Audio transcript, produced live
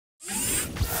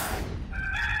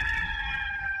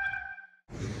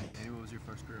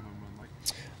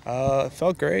It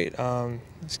felt great.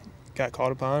 Just got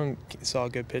called upon, saw a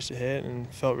good pitch to hit, and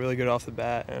felt really good off the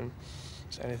bat. And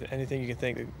just anything you can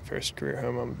think the first career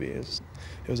home run would be, it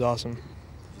was awesome. Did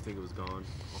you think it was gone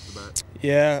off the bat?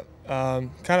 Yeah,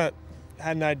 kind of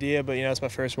had an idea, but it's my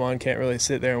first one. Can't really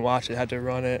sit there and watch it. Had to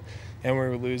run it, and we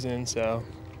were losing. So,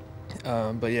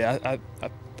 but yeah, I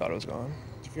thought it was gone.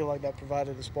 Do you feel like that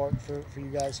provided a spark for you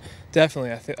guys?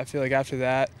 Definitely. I feel like after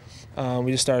that,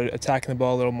 we just started attacking the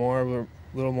ball a little more. We were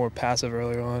a little more passive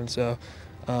earlier on. So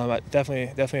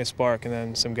definitely a spark. And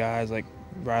then some guys like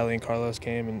Riley and Carlos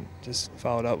came and just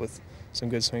followed up with some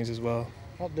good swings as well.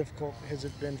 How difficult has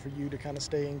it been for you to kind of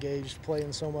stay engaged,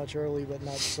 playing so much early but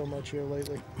not so much here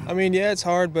lately? I mean, yeah, it's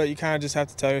hard, but you kind of just have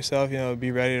to tell yourself,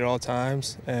 be ready at all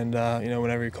times. And,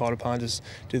 whenever you're called upon, just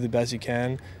do the best you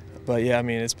can. But yeah, I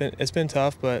mean, it's been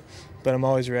tough, but I'm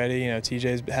always ready.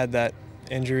 TJ's had that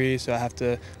injury, so I have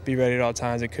to be ready at all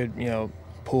times. It could,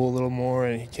 pull a little more,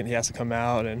 and he has to come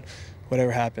out, and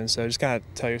whatever happens. So just kind of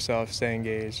tell yourself, stay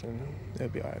engaged, and it'll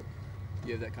be all right.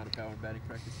 You have that kind of power in batting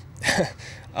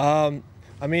practice?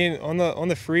 I mean, on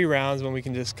the free rounds when we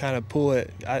can just kind of pull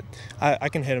it, I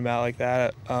can hit him out like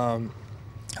that.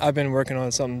 I've been working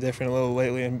on something different a little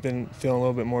lately and been feeling a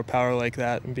little bit more power like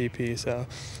that in BP. So,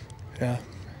 yeah.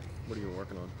 What are you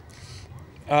working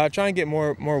on? Trying to get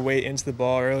more weight into the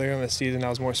ball. Earlier in the season, I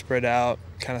was more spread out,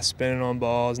 kind of spinning on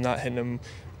balls, not hitting them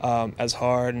as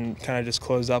hard, and kind of just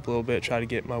closed up a little bit, try to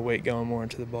get my weight going more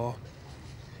into the ball.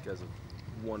 You guys have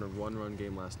won a one-run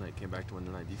game last night, came back to win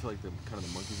tonight. Do you feel like the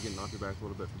monkeys getting knocked back a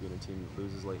little bit for being a team that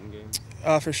loses late in games?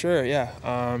 For sure, yeah.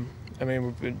 I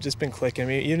mean, we've just been clicking. I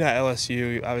mean, even at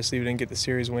LSU, obviously we didn't get the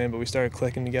series win, but we started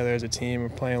clicking together as a team. We're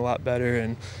playing a lot better,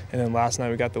 and then last night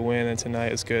we got the win, and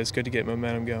tonight it's good. It's good to get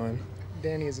momentum going.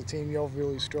 Danny, as a team, y'all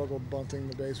really struggled bunting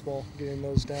the baseball, getting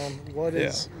those down.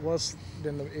 What's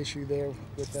been the issue there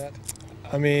with that?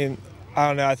 I mean, I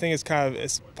don't know. I think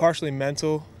it's partially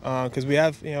mental because we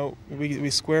have we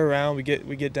square around, we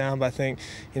get down, but I think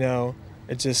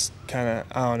it just kind of,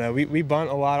 I don't know. We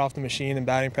bunt a lot off the machine in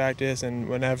batting practice, and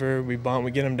whenever we bunt, we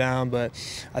get them down. But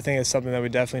I think it's something that we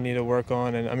definitely need to work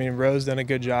on. And I mean, Ro's done a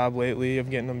good job lately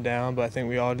of getting them down, but I think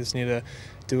we all just need to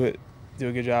do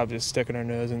a good job just sticking our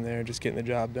nose in there, just getting the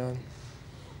job done.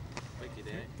 Thank you,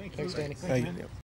 Danny. Thanks, Danny. Thank you.